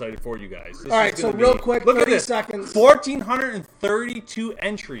I'm excited for you guys. All right, so real quick, look 30 at this. seconds. 1,432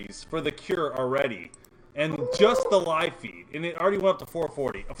 entries for the Cure already. And just the live feed. And it already went up to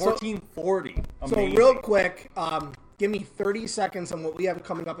 440. 1,440. Amazing. So real quick, give me 30 seconds on what we have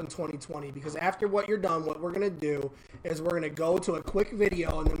coming up in 2020, because after what you're done, what we're going to do is we're going to go to a quick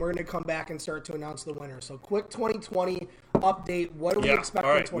video, and then we're going to come back and start to announce the winner. So quick 2020 update. What do we expect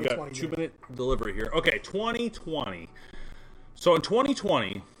in 2020? We got 2-minute delivery here. Okay, 2020. So in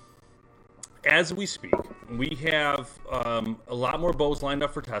 2020, as we speak, we have a lot more bows lined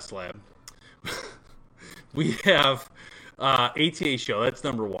up for Test Lab. We have ATA show. That's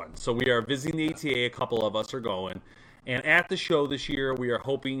number one. So we are visiting the ATA. A couple of us are going. And at the show this year, we are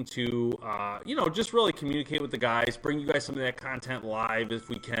hoping to, just really communicate with the guys, bring you guys some of that content live if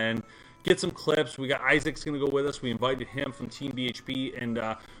we can, get some clips. We got Isaac's going to go with us. We invited him from Team BHP, and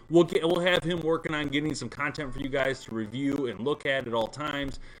we'll have him working on getting some content for you guys to review and look at all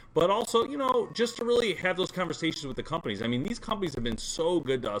times. But also, just to really have those conversations with the companies. I mean, these companies have been so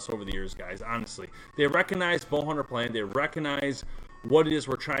good to us over the years, guys, honestly. They recognize Bowhunter Planet. They recognize what it is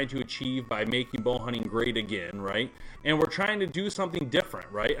we're trying to achieve by making bow hunting great again, right? And we're trying to do something different,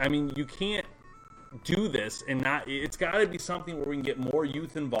 right? I mean, you can't do this and not, it's got to be something where we can get more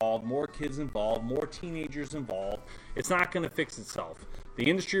youth involved, more kids involved, more teenagers involved. It's not going to fix itself. The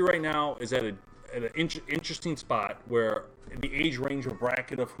industry right now is at an interesting spot where the age range or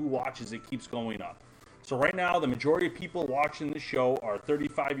bracket of who watches it keeps going up. So right now, the majority of people watching this show are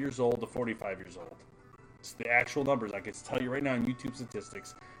 35 years old to 45 years old. It's the actual numbers. I can tell you right now in YouTube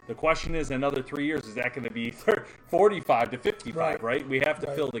statistics. The question is, in another 3 years, is that going to be 45 to 55, right? We have to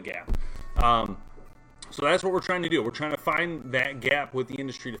fill the gap. So that's what we're trying to do. We're trying to find that gap with the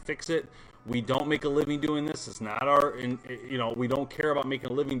industry to fix it. We don't make a living doing this. It's not our, we don't care about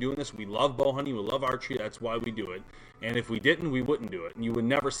making a living doing this. We love bow hunting. We love archery. That's why we do it. And if we didn't, we wouldn't do it. And you would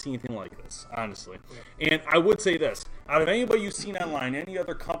never see anything like this, honestly. And I would say this. Out of anybody you've seen online, any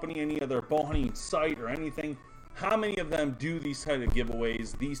other company, any other bow hunting site or anything, how many of them do these type of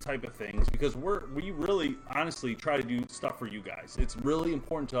giveaways, these type of things? Because we really, honestly, try to do stuff for you guys. It's really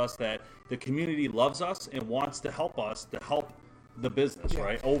important to us that the community loves us and wants to help us to help the business,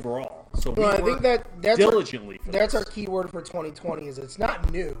 right, overall. So I think that's diligently that's our key word for 2020 is it's not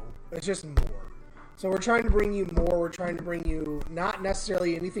new, it's just more. So we're trying to bring you more. We're trying to bring you not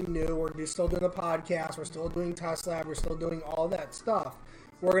necessarily anything new. We're still doing the podcast. We're still doing Test Lab. We're still doing all that stuff.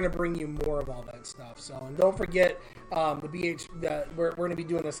 We're going to bring you more of all that stuff. So, and don't forget we're going to be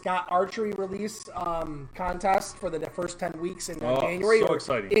doing a Scott Archery release contest for the first 10 weeks in January. So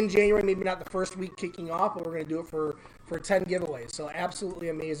exciting. In January, maybe not the first week kicking off, but we're going to do it for 10 giveaways. So absolutely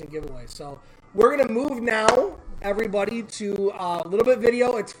amazing giveaways. So we're going to move now, everybody, to a little bit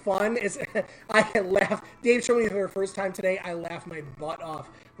video. It's fun. I laughed. Dave showed me for the first time today. I laughed my butt off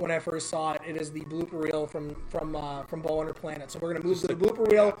when I first saw it. It is the blooper reel from Bowhunter Planet. So we're going to move to the blooper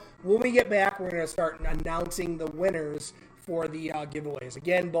reel. When we get back, we're going to start announcing the winners for the giveaways.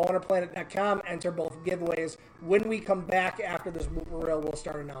 Again, bowhunterplanet.com. Enter both giveaways. When we come back after this blooper reel, we'll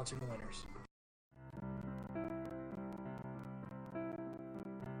start announcing the winners.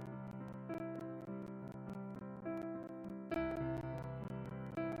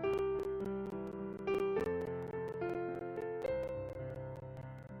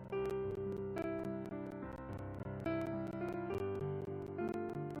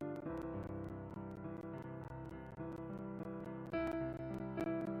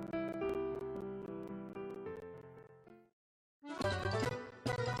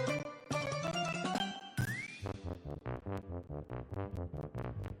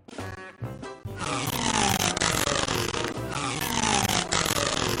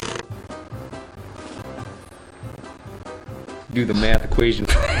 Do the math equation.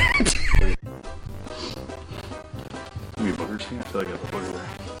 Give me boogers. I feel like I have a booger there.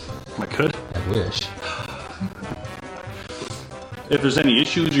 Am I good? I wish. If there's any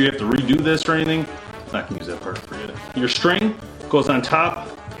issues, you have to redo this or anything, I'm not going to use that part. Forget it. Your string goes on top.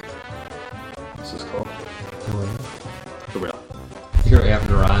 What's this called? The rail. You're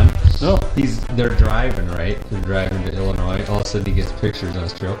after Ron? No. They're driving, right? They're driving to Illinois. All of a sudden he gets pictures on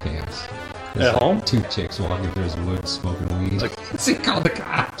his trail cams. At home? Two chicks walking through his woods smoking weed. He called the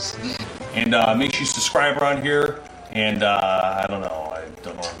cops. And make sure you subscribe around here. And I don't know. I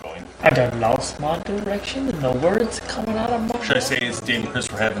don't know where I'm going. I got lost my direction and the words coming out of my mouth. Should I say it's Dave and Chris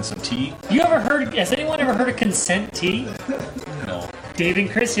for having some tea? Has anyone ever heard of consent tea? No. Dave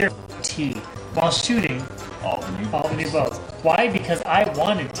and Chris here tea while shooting Albany bows. Why? Because I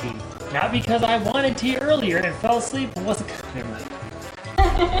wanted tea. Not because I wanted tea earlier and fell asleep and wasn't... Never mind.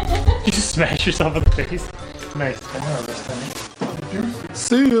 You just smash yourself in the face. Nice.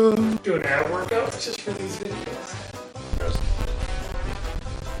 See ya. Doing ab workouts just for these videos.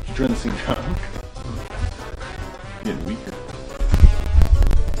 You turn this thing down. Getting weaker.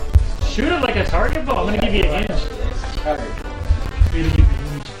 Shoot it like a target ball. I'm gonna give you a hinge.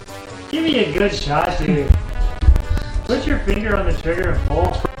 Give me a good shot, dude. Put your finger on the trigger and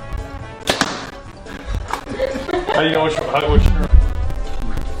pull. How do you know which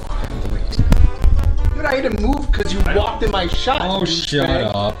Dude, I had to move because you walked in my shot. Oh, shut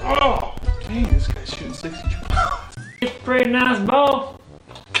up. Oh, dang, this guy's shooting 60 shots. It's a pretty nice ball.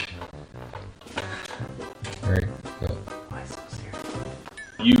 Alright, go.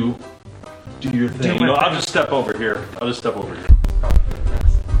 You do your thing. I'll just step over here. As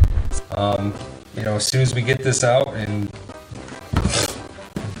soon as we get this out and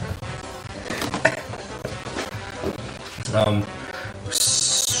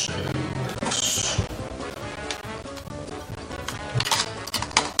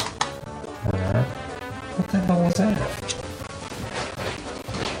what the hell was that?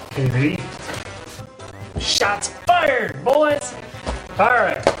 Okay, shots fired, boys!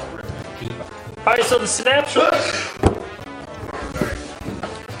 Alright. Alright, so the snapshot.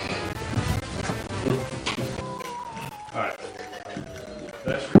 Alright.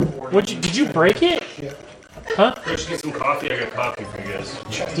 That's recording. Did you break it? Yeah. Huh? I should get some coffee. I got coffee for you guys.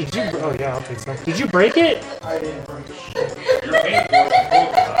 Did you? Oh yeah, I'll take some. Did you break it? I didn't break it. You're paying for it.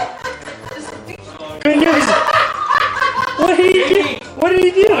 Good news. What did he do? What did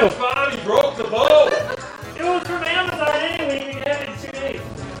he do? My father broke the bow. It was from Amazon anyway. You can have it in 2 days.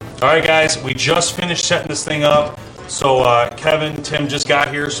 All right, guys. We just finished setting this thing up. So Kevin, Tim just got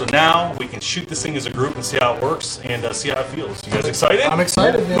here, so now we can shoot this thing as a group and see how it works and see how it feels. You guys excited? I'm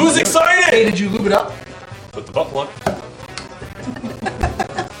excited, man. Who's excited? Hey, did you lube it up? With the butt plug.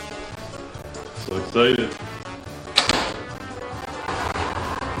 So excited.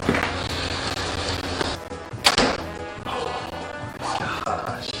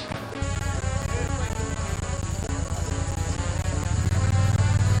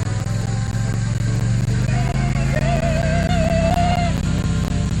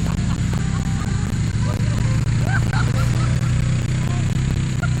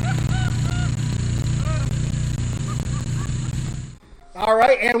 All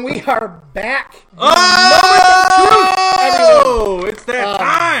right, and we are back. Oh, it's that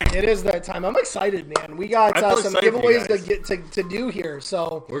time. It is that time. I'm excited, man. We got some giveaways to do here,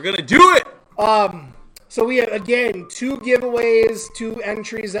 so we're gonna do it. So we have, again, 2 giveaways, 2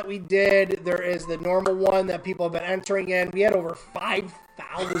 entries that we did. There is the normal one that people have been entering in. We had over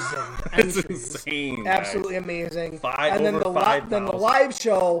 5,000 entries. That's insane. Absolutely amazing. And then the live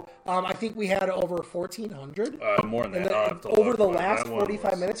show, I think we had over 1,400. More than that. Over the last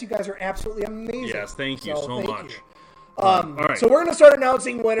 45 minutes, you guys are absolutely amazing. Yes, thank you so much. All right. So we're gonna start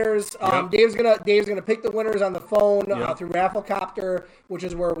announcing winners. Dave's gonna pick the winners on the phone through Rafflecopter, which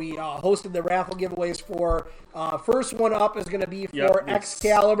is where we hosted the raffle giveaways for. First one up is gonna be for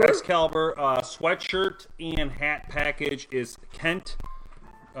Excalibur. Excalibur sweatshirt and hat package is Kent.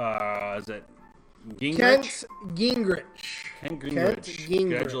 Is it Gingrich? Kent Gingrich. Kent Gingrich.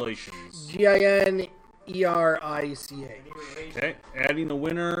 Congratulations. Gineerica. Okay, adding the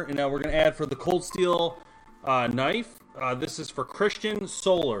winner, and now we're gonna add for the Cold Steel knife. This is for Christian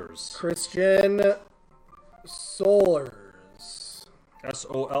Solars. Christian Solars.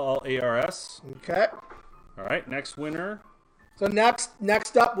 Sollars. Okay. All right, next winner. So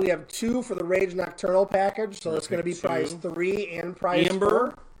next up, we have 2 for the Rage Nocturnal package. So it's going to be prize 3 and prize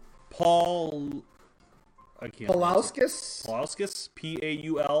Amber 4. Paulauskas. Paulauskas.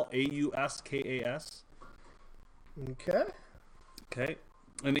 Paulauskas. Okay. Okay.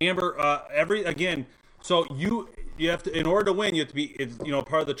 And Amber, so you have to, in order to win, you have to be,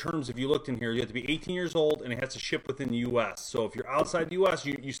 part of the terms, if you looked in here, you have to be 18 years old and it has to ship within the U.S. So if you're outside the U.S.,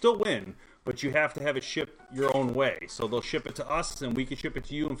 you still win, but you have to have it shipped your own way. So they'll ship it to us and we can ship it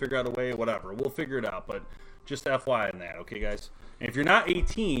to you and figure out a way, whatever. We'll figure it out, but just FYI on that, okay, guys? And if you're not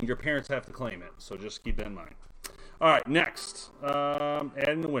 18, your parents have to claim it. So just keep that in mind. All right, next,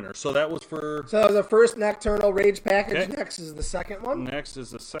 adding the winner. So that was for... So the first Nocturnal Rage package. Okay. Next is the second one. Next is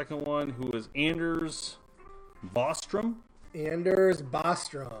the second one, who is Anders Bostrom. Anders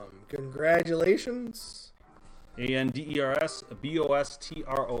Bostrom. Congratulations. Anders Bostrom.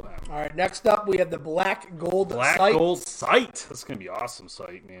 All right, next up we have the Black Gold Sight. Black Gold Sight. That's going to be awesome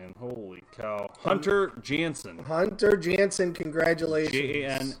sight, man. Holy cow. Hunter Jansen. Hunter Jansen,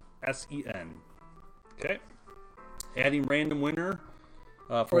 congratulations. Jansen. Okay. Adding random winner.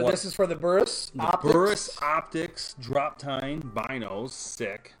 This is for the Burris Optics. Burris Optics Drop Time Binos.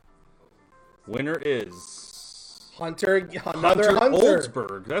 Sick. Winner is Hunter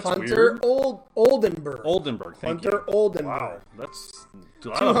Oldsberg. That's Hunter weird. Oldenburg. Thank Hunter you. Oldenburg. Wow, that's a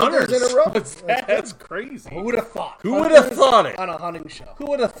lot 2 of hunters in a row. That's crazy. Who would have thought? Who would have thought it? On a hunting show. Who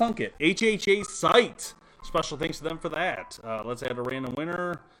would have thunk it? HHA Sight. Special thanks to them for that. Let's add a random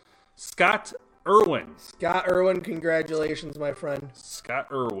winner. Scott Irwin. Scott Irwin, congratulations, my friend. Scott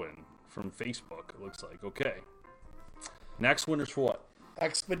Irwin from Facebook, it looks like. Okay. Next winner's for what?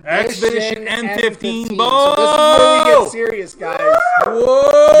 Expedition M15. So this is where we get serious, guys.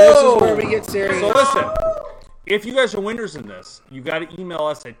 Whoa! This is where we get serious. So listen, if you guys are winners in this, you got to email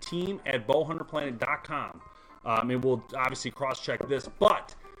us at team@bowhunterplanet.com. And we'll obviously cross-check this,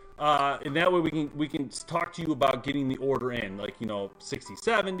 but... and that way we can talk to you about getting the order in, like, 60,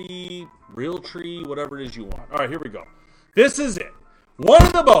 70, Realtree, whatever it is you want. All right, here we go. This is it. One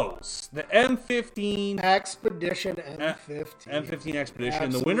of the bows, the M15 Expedition M15. M15 Expedition.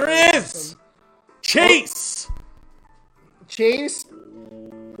 Absolutely. The winner is Chase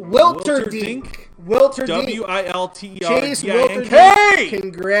Wilterdink. Wilterdink. Chase Wilterdink.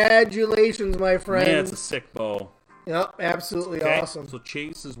 Congratulations, my friend. Man, it's a sick bow. Yep, absolutely awesome. So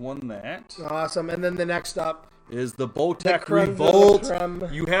Chase has won that. Awesome. And then the next up is the Bowtech Revolt.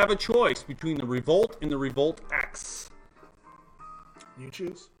 You have a choice between the Revolt and the Revolt X. You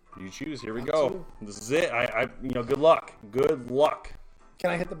choose. You choose. Here we go. This is it. Good luck. Good luck. Can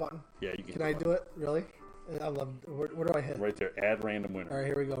I hit the button? Yeah, you can. Can I do it? Really? I love. Where do I hit? Right there. Add random winner. All right,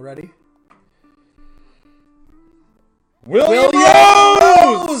 here we go. Ready? William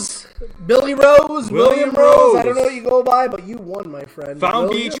Rose! Billy Rose, William Rose. I Rose. don't know what you go by, but you won, my friend. Found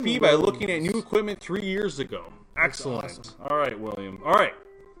William BHP by Rose. looking at new equipment 3 years ago. Excellent. awesome. All right, William. All right.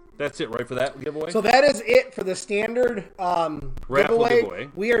 That's it, right, for that giveaway? So that is it for the standard Raffle giveaway.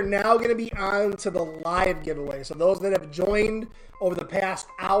 We are now going to be on to the live giveaway. So those that have joined over the past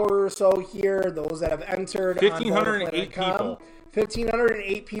hour or so here, those that have entered 1,508 people.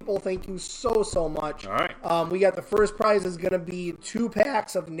 1,508 people. Thank you so much. All right. We got the first prize is going to be 2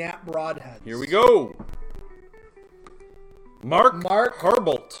 packs of Nat Broadheads. Here we go. Mark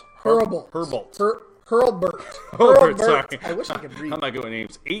Hurlburt. Hurlburt. Hurlburt, sorry. I wish I could read. I'm not good with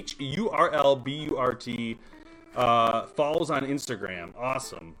names. Hurlburt. Follows on Instagram.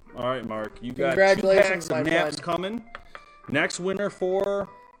 Awesome. All right, Mark. You got 2 Congratulations, packs my of naps friend. coming. Next winner for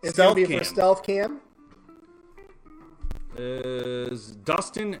It's going Stealth to be Cam for Stealth Cam. is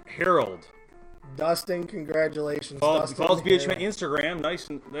Dustin Harold. Dustin, congratulations. Follows Dustin BHP on Harold.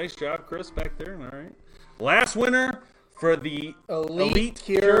 Instagram. Nice job, Chris, back there. All right. Last winner for the Elite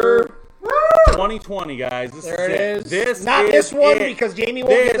Cure 2020, guys. There it is. This Not is this one, it. because Jamie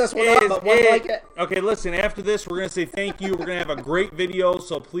won't get this one up, but one like it. Okay, listen, after this, we're going to say thank you. We're going to have a great video,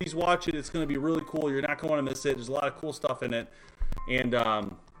 so please watch it. It's going to be really cool. You're not going to want to miss it. There's a lot of cool stuff in it. And,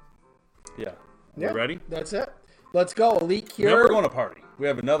 yeah. You ready? That's it. Let's go. Elite Cure. Then we're going to party. We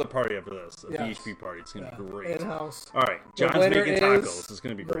have another party after this, a Yes. BHP party. It's going to be great. In-house. All right, The John's winner making is- tacos. It's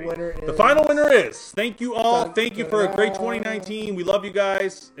going to be the great. winner The is- final winner is, thank you all. Dun, Thank you for a great dun, dun. 2019. We love you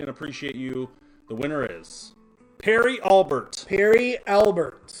guys and appreciate you. The winner is Perry Albert. Perry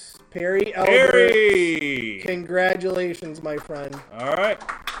Albert. Perry! Congratulations, my friend. All right.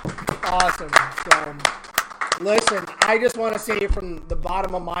 Awesome. So, listen, I just want to say from the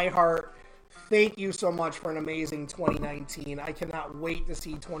bottom of my heart, thank you so much for an amazing 2019. I cannot wait to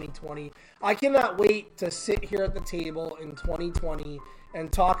see 2020. I cannot wait to sit here at the table in 2020 and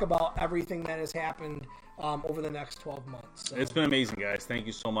talk about everything that has happened over the next 12 months. So, It's been amazing, guys. Thank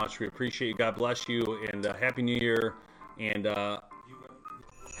you so much. We appreciate you. God bless you. And Happy New Year. And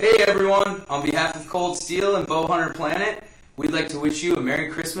Hey everyone, on behalf of Cold Steel and Bowhunter Planet, we'd like to wish you a Merry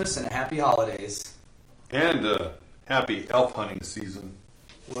Christmas and a Happy Holidays. And happy elf hunting season.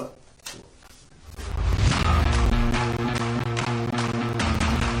 What?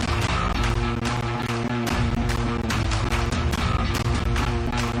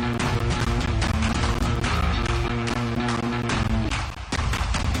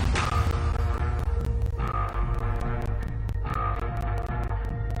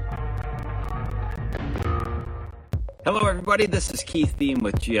 Hello everybody, this is Keith Beam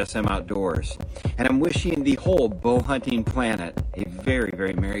with GSM Outdoors, and I'm wishing the whole bow hunting planet a very,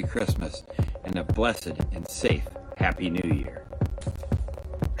 very Merry Christmas and a blessed and safe Happy New Year.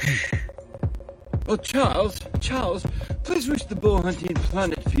 Oh, Charles, please wish the bow hunting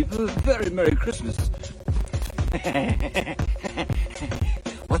planet people a very Merry Christmas.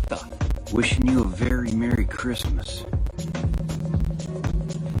 What the? Wishing you a very Merry Christmas.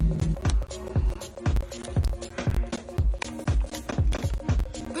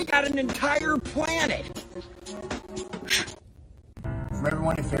 They got an entire planet. From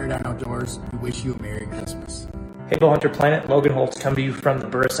everyone at Fairdown Outdoors, we wish you a Merry Christmas. Hey Bowhunter Planet, Logan Holtz come to you from the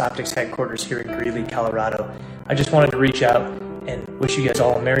Burris Optics headquarters here in Greeley, Colorado. I just wanted to reach out and wish you guys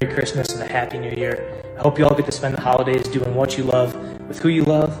all a Merry Christmas and a Happy New Year. I hope you all get to spend the holidays doing what you love, with who you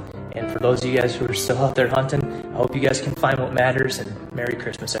love, and for those of you guys who are still out there hunting, I hope you guys can find what matters, and Merry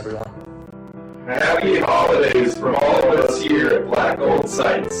Christmas, everyone. Happy holidays from all of us here at Black Gold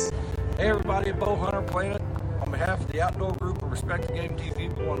Sights. Hey everybody at Bowhunter Planet, on behalf of the outdoor group of Respect Game TV,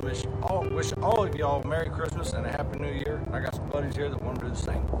 I want to wish all of y'all a Merry Christmas and a Happy New Year. I got some buddies here that want to do the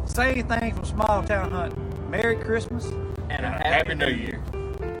same. Say anything from Small Town Hunting. Merry Christmas and a Happy New Year.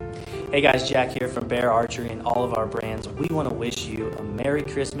 Hey guys, Jack here from Bear Archery and all of our brands. We want to wish you a Merry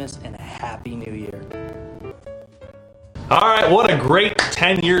Christmas and a Happy New Year. all right, what a great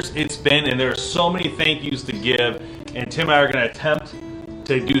 10 years it's been, and there are so many thank yous to give. And Tim and I are going to attempt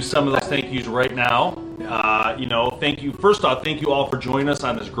to do some of those thank yous right now. Thank you. First off, thank you all for joining us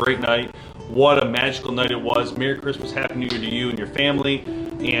on this great night. What a magical night it was. Merry Christmas, Happy New Year to you and your family.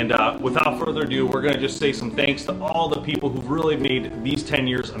 And without further ado, we're going to just say some thanks to all the people who've really made these 10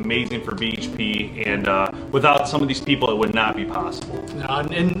 years amazing for BHP. And without some of these people, it would not be possible.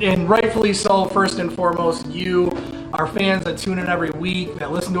 And rightfully so, first and foremost, you, our fans that tune in every week,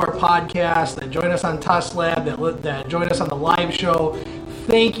 that listen to our podcast, that join us on Tusk Lab, that join us on the live show.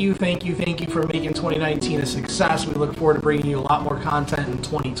 Thank you for making 2019 a success. We look forward to bringing you a lot more content in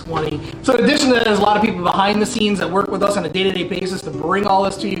 2020. So in addition to that, there's a lot of people behind the scenes that work with us on a day-to-day basis to bring all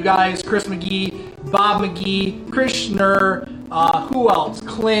this to you guys. Chris McGee, Bob McGee, Chris Schnurr, Who else?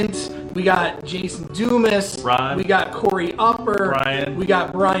 Clint. We got Jason Dumas. Ron. We got Corey Upper. Brian. We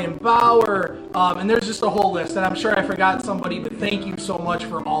got Brian Bauer. And there's just a whole list. And I'm sure I forgot somebody, but thank you so much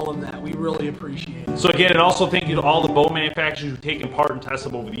for all of that. We really appreciate it. So again, and also thank you to all the bow manufacturers who've taken part in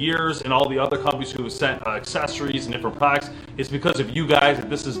Tesla over the years, and all the other companies who have sent accessories and different products. It's because of you guys that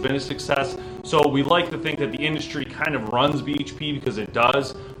this has been a success. So we like to think that the industry kind of runs BHP, because it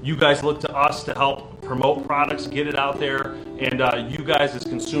does. You guys look to us to help promote products, get it out there, and you guys as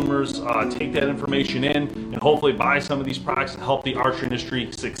consumers take that information in and hopefully buy some of these products to help the archery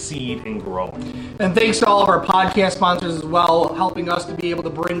industry succeed and grow. And thanks to all of our podcast sponsors as well, helping us to be able to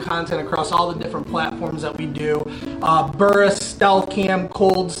bring content across all the different platforms that we do. Burris, Stealth Cam,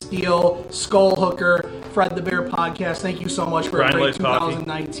 Cold Steel, Skull Hooker, Fred the Bear Podcast. Thank you so much for a great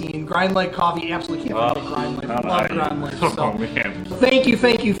 2019. Grind Like Coffee, absolutely can't forget Grind Like. Love Grind Like. So, man. thank you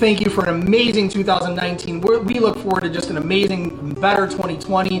for an amazing 2019. We look forward to just an amazing, better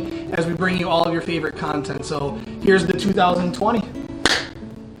 2020 as we bring you all of your favorite content. So here's the 2020.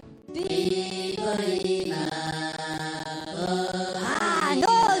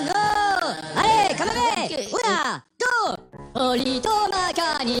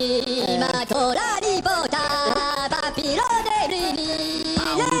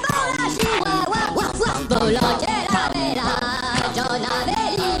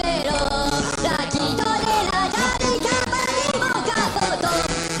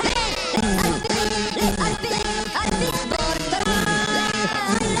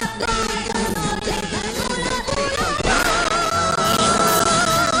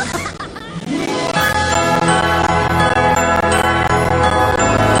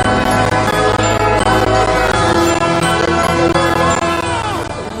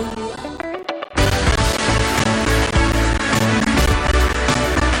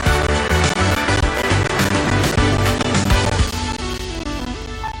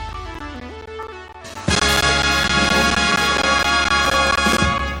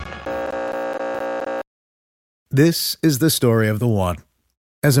 This is the story of the one.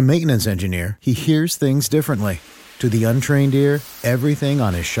 As a maintenance engineer, he hears things differently. To the untrained ear, everything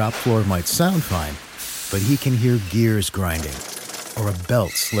on his shop floor might sound fine, but he can hear gears grinding or a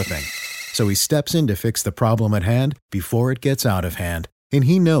belt slipping. So he steps in to fix the problem at hand before it gets out of hand. And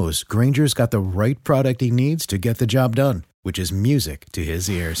he knows Grainger's got the right product he needs to get the job done, which is music to his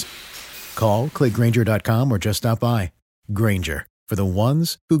ears. Call, click Grainger.com, or just stop by. Grainger, for the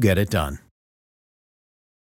ones who get it done.